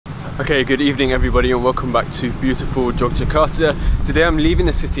Okay, good evening everybody and welcome back to beautiful Yogyakarta. Today I'm leaving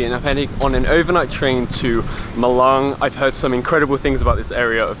the city and I'm heading on an overnight train to Malang. I've heard some incredible things about this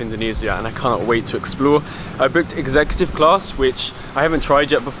area of Indonesia and I cannot wait to explore. I booked executive class, which I haven't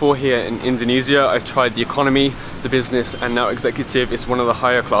tried yet before here in Indonesia. I've tried the economy, the business, and now executive is one of the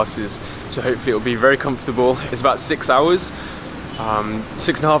higher classes. So hopefully it'll be very comfortable. It's about 6 hours,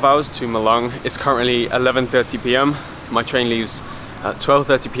 6.5 hours to Malang. It's currently 11:30 p.m. My train leaves at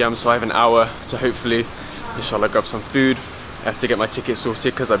 12:30 p.m. so I have an hour to hopefully, inshallah, grab some food. I have to get my ticket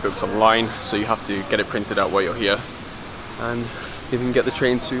sorted because I booked online, so you have to get it printed out while you're here. And even get the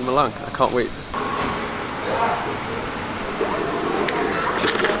train to Malang. I can't wait.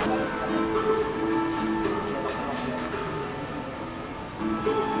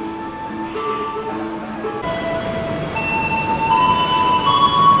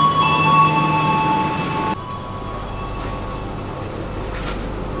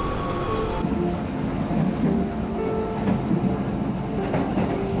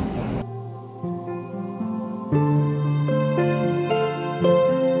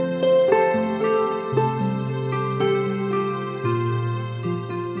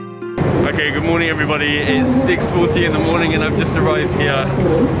 Okay, good morning everybody. It's 6:40 in the morning and I've just arrived here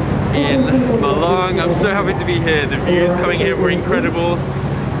in Malang. I'm so happy to be here. The views coming here were incredible.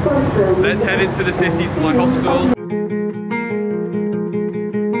 Let's head into the city to my hostel.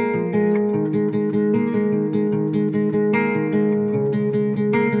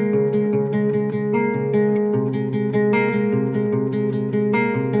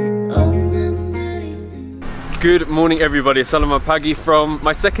 Good morning everybody, Selamat pagi from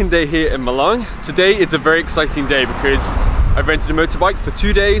my second day here in Malang. Today is a very exciting day because I've rented a motorbike for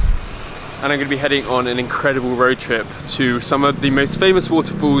 2 days and I'm going to be heading on an incredible road trip to some of the most famous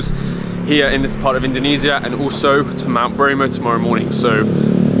waterfalls here in this part of Indonesia and also to Mount Bromo tomorrow morning. So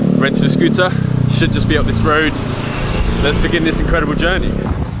rented a scooter, should just be up this road. Let's begin this incredible journey.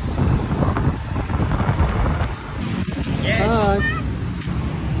 Yes.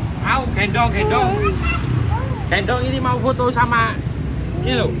 Au, gendong. Gendong ini mau foto sama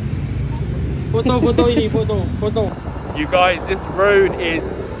ini loh. Foto ini, foto. You guys, this road is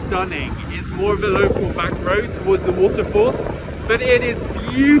stunning. It's more of a local back road towards the waterfall, but it is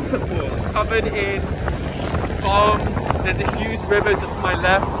beautiful, covered in farms. There's a huge river just to my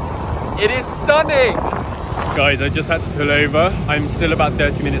left. It is stunning. Guys, I just had to pull over. I'm still about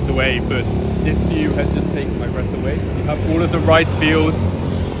 30 minutes away, but this view has just taken my breath away. You have all of the rice fields,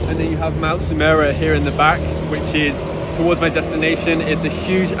 and then you have Mount Bromo here in the back, which is towards my destination. It's a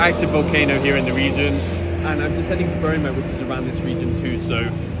huge active volcano here in the region, and I'm just heading to Bromo, which is around this region too.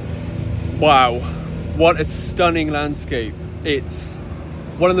 So, wow, what a stunning landscape. It's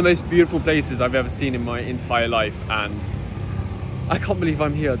one of the most beautiful places I've ever seen in my entire life, and I can't believe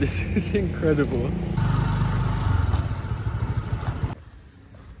I'm here. This is incredible.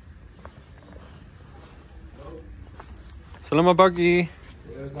 Selamat pagi.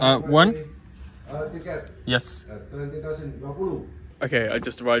 One? Yes. 20,020. Okay, I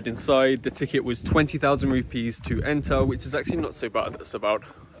just arrived inside. The ticket was 20,000 rupees to enter, which is actually not so bad. That's about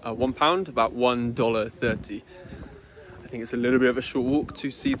 £1, about $1.30. I think it's a little bit of a short walk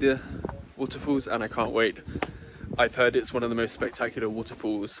to see the waterfalls, and I can't wait. I've heard it's one of the most spectacular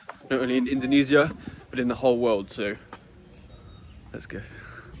waterfalls, not only in Indonesia, but in the whole world, so let's go.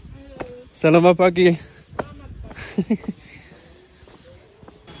 Selamat pagi.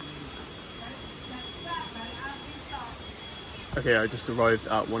 Okay, I just arrived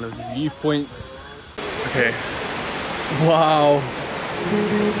at one of the viewpoints. Okay. Wow.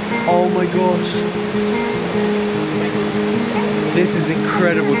 Oh my gosh. This is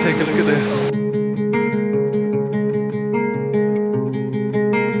incredible. Take a look at this.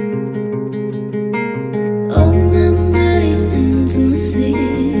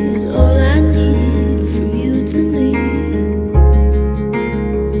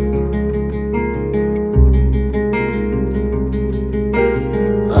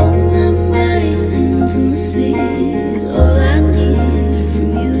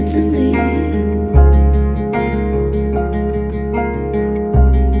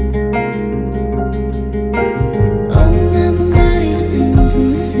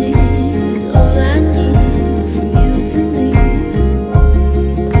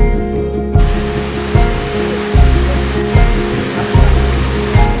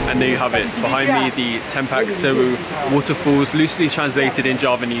 Behind me, the Tempuk Sewu waterfalls, loosely translated in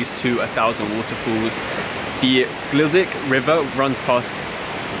Javanese to 1,000 waterfalls. The Glildik River runs past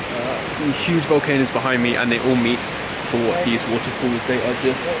huge volcanoes behind me and they all meet for these waterfalls. They are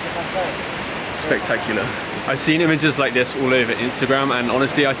just spectacular. I've seen images like this all over Instagram, and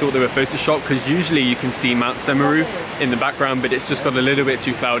honestly I thought they were Photoshopped, because usually you can see Mount Semeru in the background, but it's just got a little bit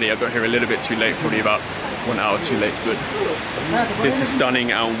too cloudy. I got here a little bit too late, probably about 1 hour too late, but this is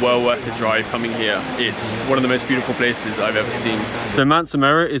stunning and well worth the drive coming here. It's one of the most beautiful places I've ever seen. So Mount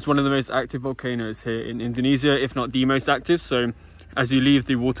Semeru is one of the most active volcanoes here in Indonesia, if not the most active. So as you leave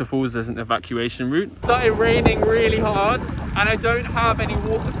the waterfalls, there's an evacuation route. It started raining really hard and I don't have any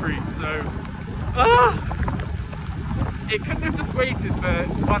waterproof, so it couldn't have just waited for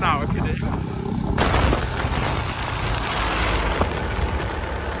 1 hour, could it?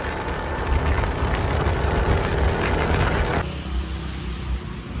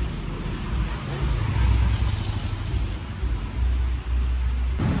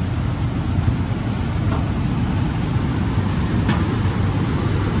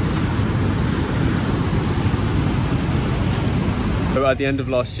 So at the end of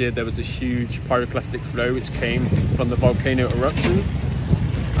last year, there was a huge pyroclastic flow which came from the volcano eruption,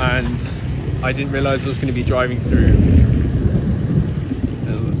 and I didn't realize I was going to be driving through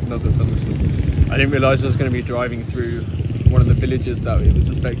another thunderstorm. I didn't realize I was going to be driving through one of the villages that it was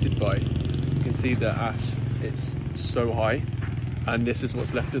affected by. You can see the ash, it's so high, and this is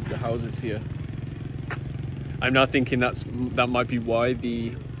what's left of the houses here. I'm now thinking that might be why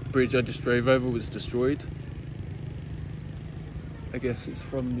the bridge I just drove over was destroyed. I guess it's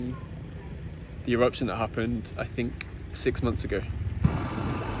from the eruption that happened, I think, 6 months ago.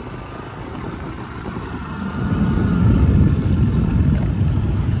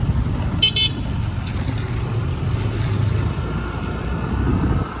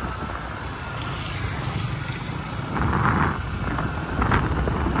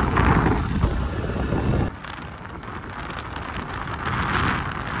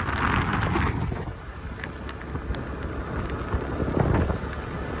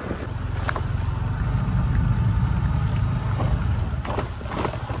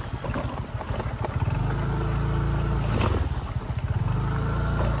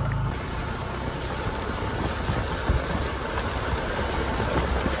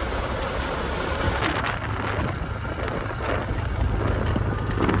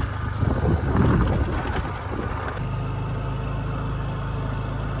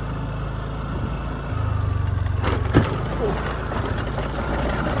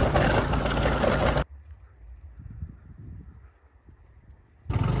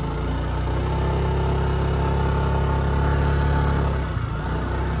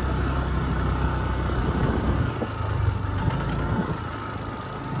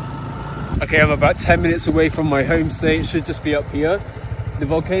 Okay, I'm about 10 minutes away from my homestay. It should just be up here. The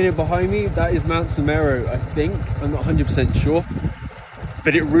volcano behind me, that is Mount Semeru, I think. I'm not 100% sure.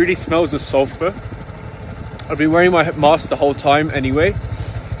 But it really smells of sulfur. I've been wearing my mask the whole time anyway,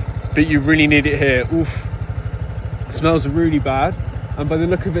 but you really need it here. Oof. It smells really bad. And by the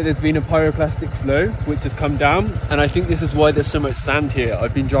look of it, there's been a pyroclastic flow, which has come down. And I think this is why there's so much sand here.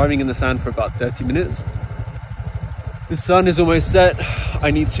 I've been driving in the sand for about 30 minutes. The sun is almost set.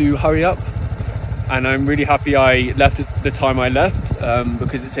 I need to hurry up. And I'm really happy I left at the time I left,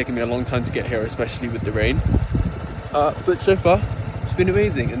 because it's taken me a long time to get here, especially with the rain. But so far, it's been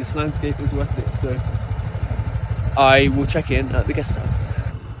amazing, and this landscape is worth it. So I will check in at the guest house.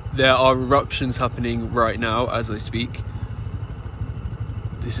 There are eruptions happening right now as I speak.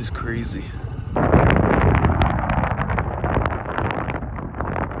 This is crazy.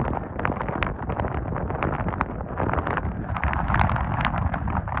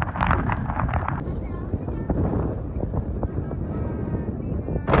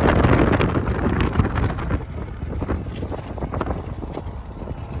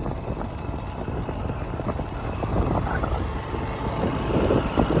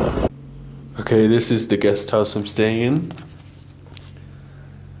 Okay, this is the guest house I'm staying in.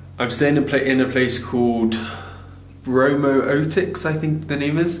 I'm staying in a place called Bromo Otix, I think the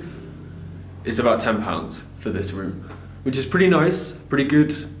name is. It's about £10 for this room, which is pretty nice, pretty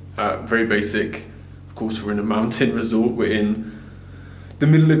good, very basic. Of course, we're in a mountain resort. We're in the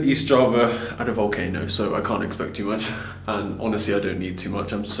middle of East Java at a volcano, so I can't expect too much. And honestly, I don't need too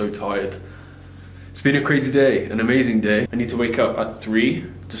much. I'm so tired. It's been a crazy day, an amazing day. I need to wake up at 3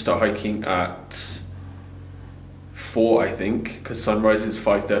 to start hiking at 4, I think, because sunrise is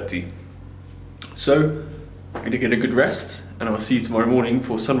 5:30. So I'm gonna get a good rest, and I will see you tomorrow morning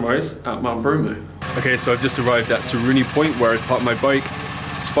for sunrise at Mount Bromo. Okay, so I've just arrived at Saruni Point where I parked my bike.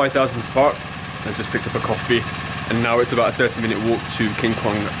 It's 5,000 to park. I just picked up a coffee, and now it's about a 30-minute walk to King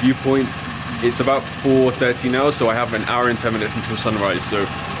Kong viewpoint. It's about 4:30 now, so I have an hour and 10 minutes until sunrise, so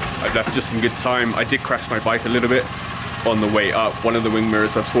I've left just in good time. I did crash my bike a little bit on the way up. One of the wing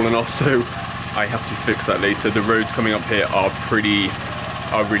mirrors has fallen off, so I have to fix that later. The roads coming up here are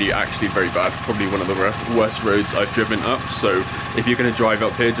really actually very bad. Probably one of the worst roads I've driven up. So if you're going to drive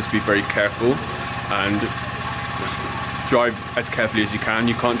up here, just be very careful and drive as carefully as you can.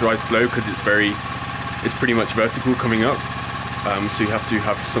 You can't drive slow because it's pretty much vertical coming up. So you have to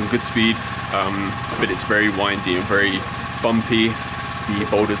have some good speed, but it's very windy and very bumpy. The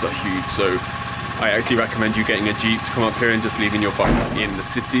boulders are huge, so I actually recommend you getting a Jeep to come up here and just leaving your bike in the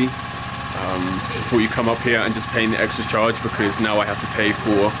city before you come up here and just paying the extra charge, because now I have to pay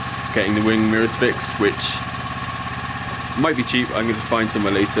for getting the wing mirrors fixed, which might be cheap. I'm going to find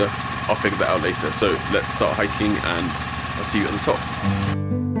somewhere later. I'll figure that out later. So let's start hiking and I'll see you at the top.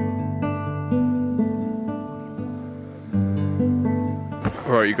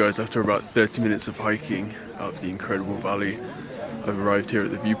 Alright you guys, after about 30 minutes of hiking up the incredible valley, I've arrived here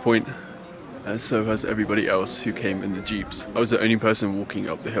at the viewpoint, and so has everybody else who came in the Jeeps. I was the only person walking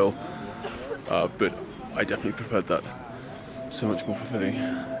up the hill, but I definitely preferred that. So much more fulfilling.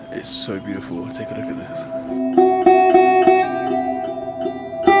 It's so beautiful. Take a look at this.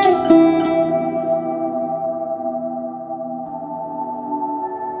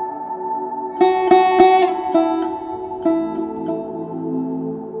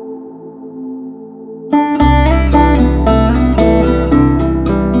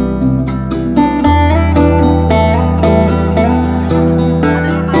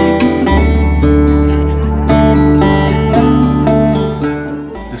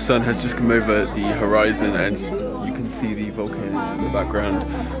 The sun has just come over the horizon and you can see the volcanoes in the background.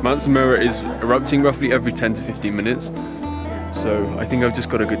 Mount Bromo is erupting roughly every 10 to 15 minutes, so I think I've just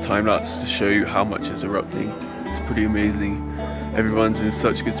got a good time lapse to show you how much is erupting. It's pretty amazing. Everyone's in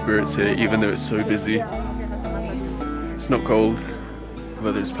such good spirits here, even though it's so busy. It's not cold, the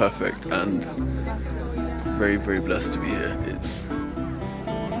weather is perfect, and very, very blessed to be here. It's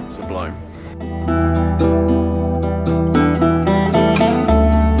sublime.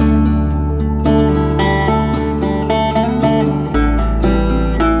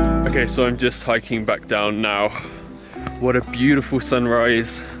 Okay, so I'm just hiking back down now. What a beautiful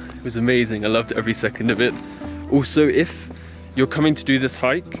sunrise. It was amazing. I loved every second of it. Also, if you're coming to do this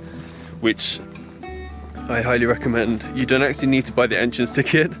hike, which I highly recommend, you don't actually need to buy the entrance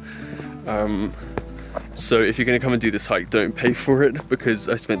ticket. So if you're going to come and do this hike, don't pay for it, because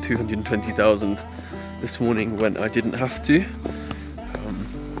I spent 220,000 this morning when I didn't have to.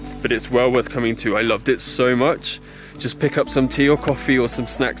 But it's well worth coming to. I loved it so much. Just pick up some tea or coffee or some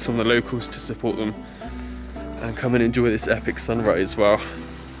snacks from the locals to support them and come and enjoy this epic sunrise. Wow.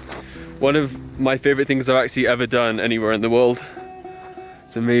 One of my favorite things I've actually ever done anywhere in the world.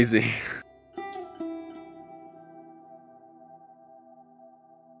 It's amazing.